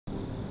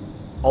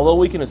Although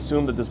we can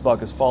assume that this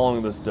buck is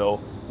following this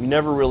doe, we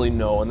never really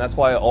know, and that's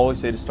why I always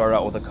say to start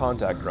out with a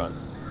contact grunt.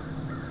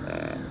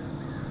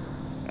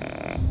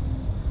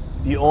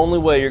 The only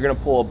way you're going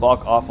to pull a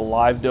buck off a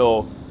live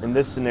doe in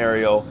this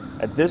scenario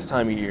at this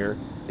time of year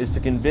is to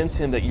convince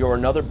him that you're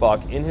another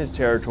buck in his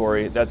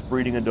territory that's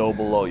breeding a doe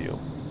below you.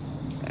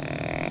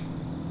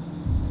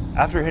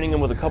 After hitting him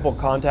with a couple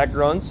contact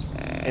grunts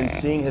and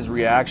seeing his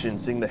reaction,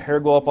 seeing the hair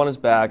go up on his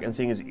back and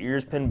seeing his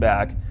ears pin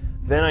back,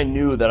 then I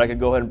knew that I could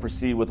go ahead and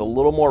proceed with a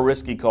little more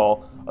risky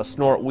call, a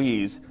snort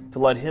wheeze, to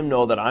let him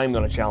know that I'm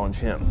going to challenge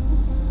him.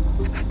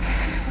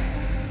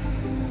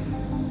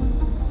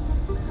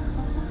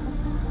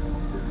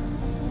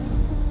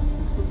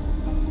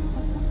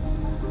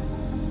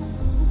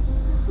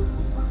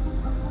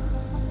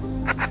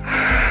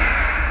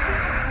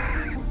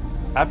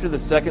 After the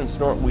second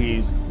snort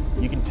wheeze,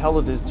 you can tell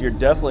that this deer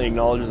definitely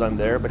acknowledges I'm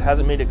there, but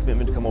hasn't made a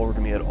commitment to come over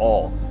to me at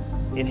all.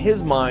 In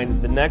his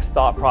mind, the next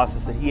thought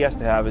process that he has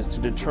to have is to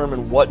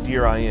determine what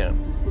deer I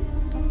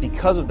am.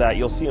 Because of that,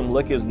 you'll see him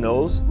lick his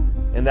nose,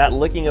 and that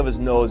licking of his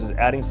nose is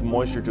adding some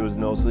moisture to his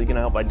nose so he can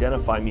help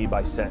identify me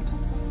by scent.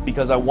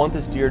 Because I want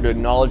this deer to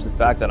acknowledge the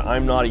fact that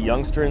I'm not a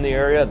youngster in the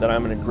area, that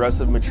I'm an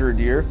aggressive, mature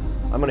deer,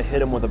 I'm going to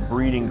hit him with a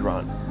breeding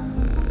grunt.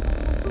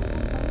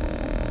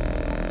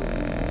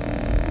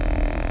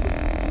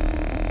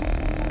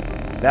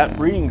 That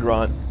breeding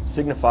grunt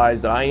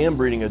signifies that I am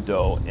breeding a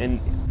doe, and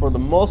for the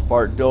most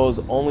part, does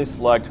only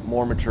select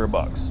more mature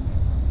bucks.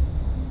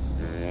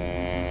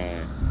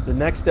 The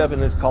next step in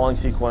this calling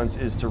sequence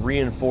is to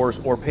reinforce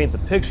or paint the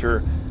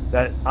picture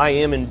that I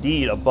am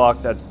indeed a buck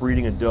that's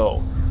breeding a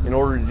doe. In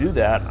order to do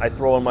that, I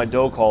throw in my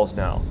doe calls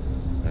now.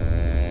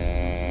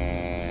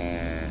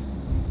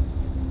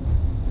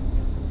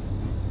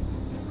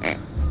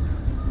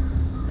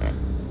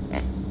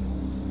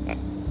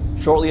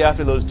 Shortly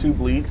after those two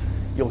bleats,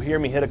 you'll hear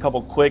me hit a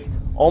couple quick,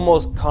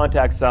 almost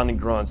contact sounding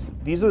grunts.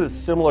 These are the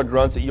similar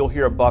grunts that you'll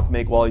hear a buck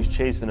make while he's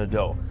chasing a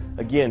doe.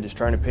 Again, just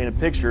trying to paint a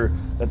picture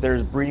that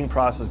there's breeding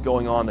process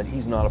going on that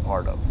he's not a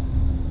part of.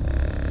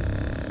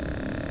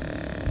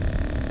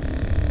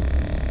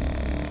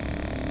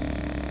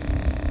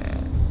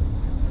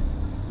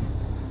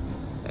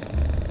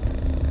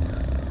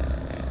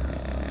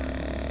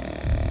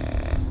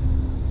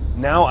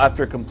 Now,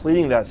 after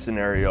completing that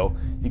scenario,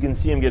 you can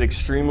see him get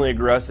extremely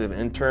aggressive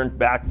and turn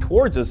back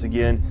towards us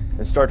again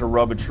and start to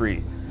rub a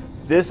tree.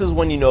 This is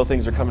when you know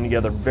things are coming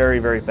together very,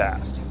 very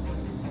fast.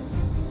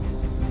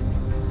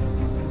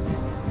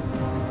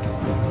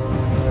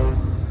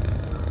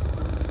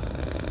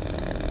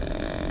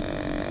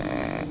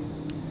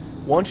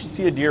 Once you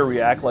see a deer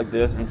react like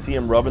this and see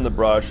him rubbing the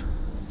brush,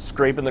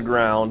 scraping the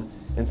ground,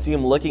 and see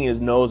him licking his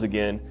nose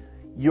again,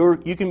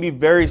 you can be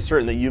very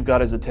certain that you've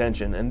got his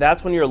attention, and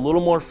that's when you're a little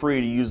more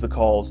free to use the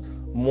calls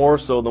more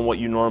so than what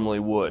you normally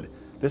would.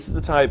 This is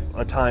the type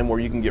of time where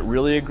you can get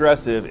really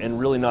aggressive and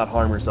really not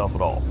harm yourself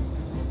at all.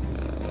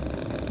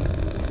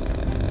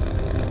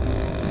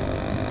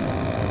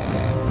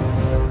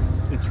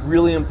 It's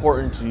really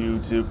important to you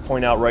to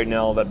point out right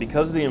now that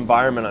because of the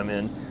environment I'm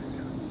in,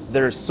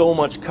 there's so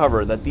much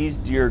cover that these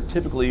deer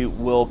typically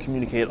will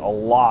communicate a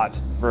lot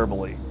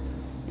verbally.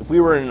 If we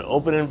were in an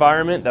open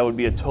environment, that would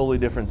be a totally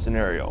different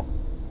scenario.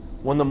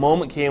 When the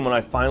moment came when I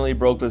finally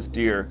broke this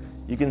deer,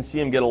 you can see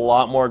him get a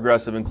lot more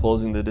aggressive in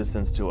closing the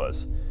distance to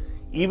us.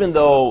 Even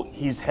though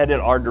he's headed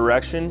our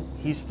direction,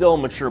 he's still a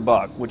mature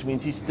buck, which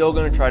means he's still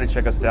going to try to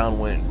check us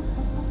downwind.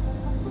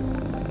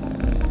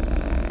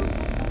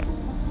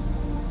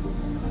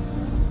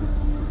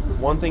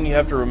 One thing you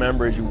have to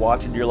remember as you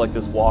watch a deer like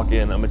this walk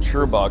in, a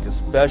mature buck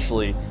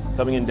especially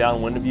coming in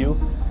downwind of you,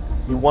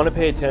 you want to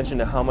pay attention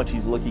to how much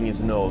he's licking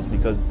his nose,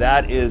 because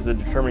that is the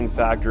determining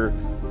factor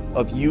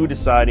of you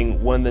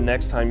deciding when the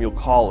next time you'll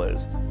call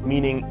is.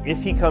 Meaning,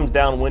 if he comes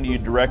downwind of you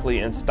directly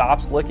and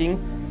stops licking,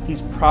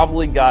 he's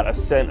probably got a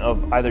scent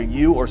of either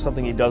you or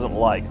something he doesn't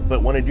like.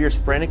 But when a deer's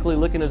frantically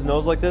licking his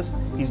nose like this,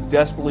 he's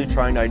desperately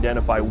trying to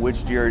identify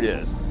which deer it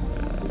is.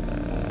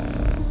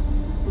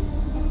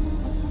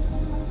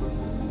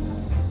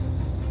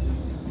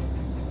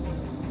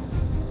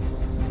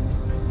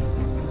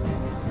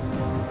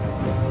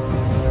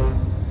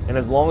 And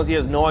as long as he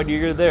has no idea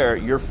you're there,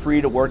 you're free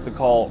to work the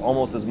call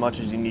almost as much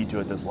as you need to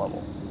at this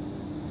level.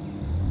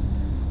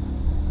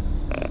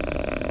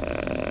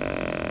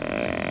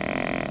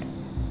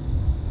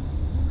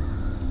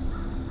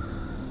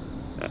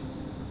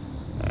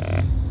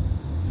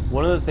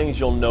 One of the things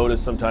you'll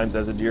notice sometimes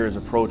as a deer is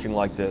approaching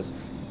like this,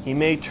 he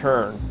may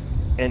turn,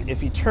 and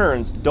if he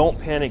turns, don't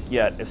panic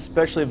yet,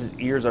 especially if his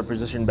ears are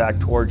positioned back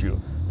towards you.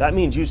 That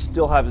means you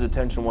still have his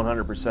attention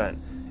 100%.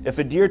 If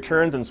a deer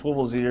turns and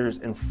swivels his ears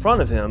in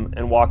front of him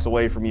and walks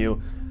away from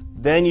you,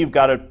 then you've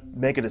got to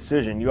make a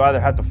decision. You either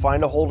have to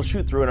find a hole to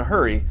shoot through in a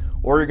hurry,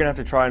 or you're going to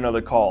have to try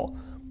another call.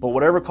 But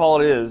whatever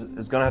call it is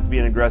going to have to be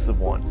an aggressive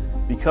one.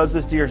 Because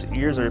this deer's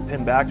ears are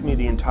pinned back to me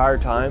the entire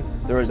time,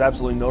 there is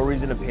absolutely no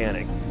reason to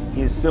panic.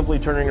 He is simply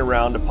turning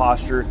around to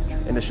posture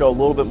and to show a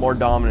little bit more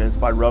dominance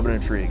by rubbing a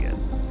tree again.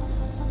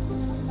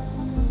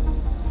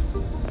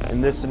 In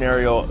this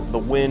scenario, the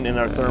wind in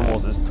our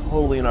thermals is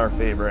totally in our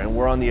favor, and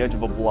we're on the edge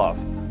of a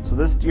bluff. So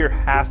this deer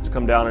has to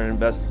come down and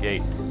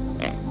investigate.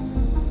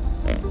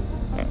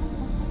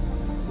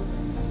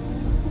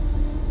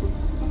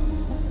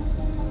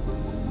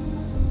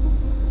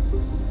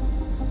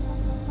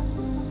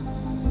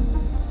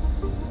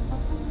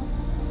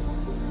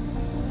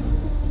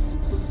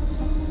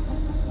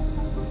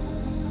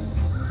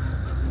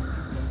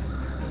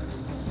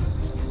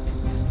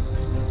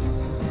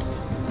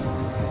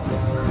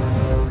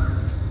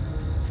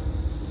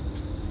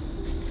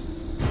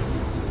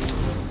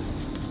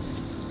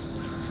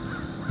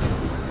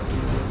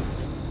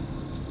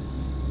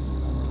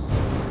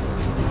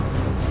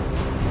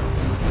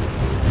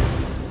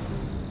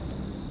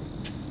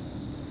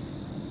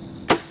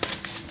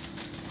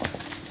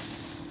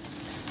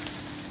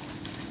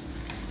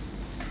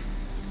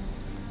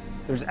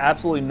 There's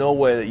absolutely no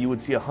way that you would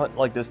see a hunt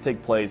like this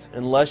take place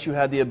unless you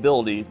had the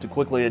ability to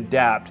quickly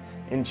adapt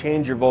and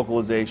change your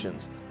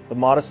vocalizations. The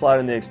modest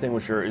slide in the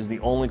extinguisher is the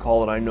only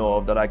call that I know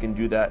of that I can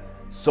do that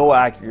so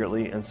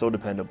accurately and so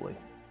dependably.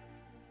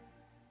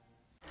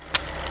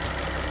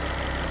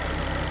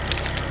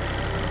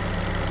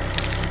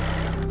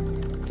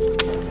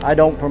 I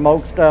don't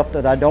promote stuff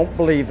that I don't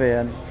believe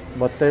in,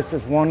 but this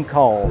is one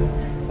call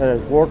that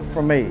has worked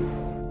for me.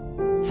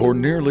 For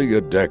nearly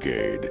a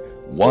decade,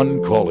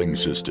 one calling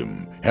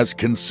system has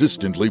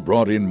consistently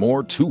brought in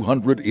more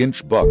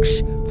 200-inch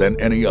bucks than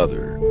any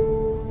other.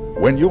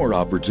 When your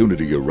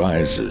opportunity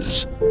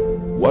arises,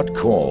 what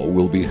call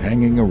will be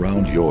hanging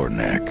around your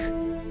neck?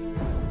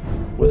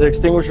 With the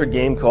extinguisher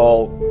game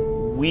call,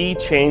 we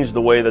changed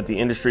the way that the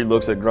industry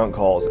looks at grunt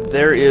calls.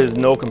 There is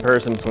no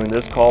comparison between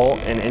this call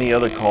and any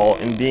other call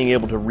in being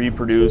able to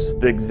reproduce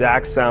the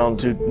exact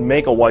sounds to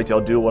make a whitetail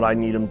do what I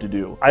need them to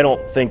do. I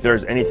don't think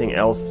there's anything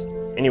else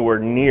anywhere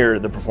near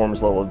the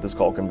performance level that this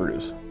call can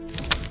produce.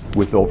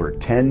 With over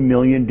 10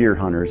 million deer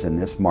hunters in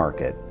this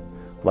market,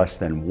 less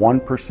than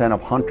 1%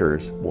 of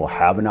hunters will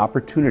have an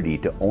opportunity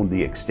to own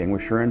the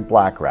extinguisher and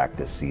black rack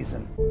this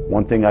season.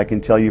 One thing I can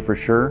tell you for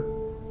sure,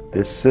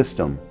 this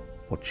system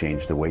will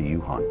change the way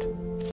you hunt.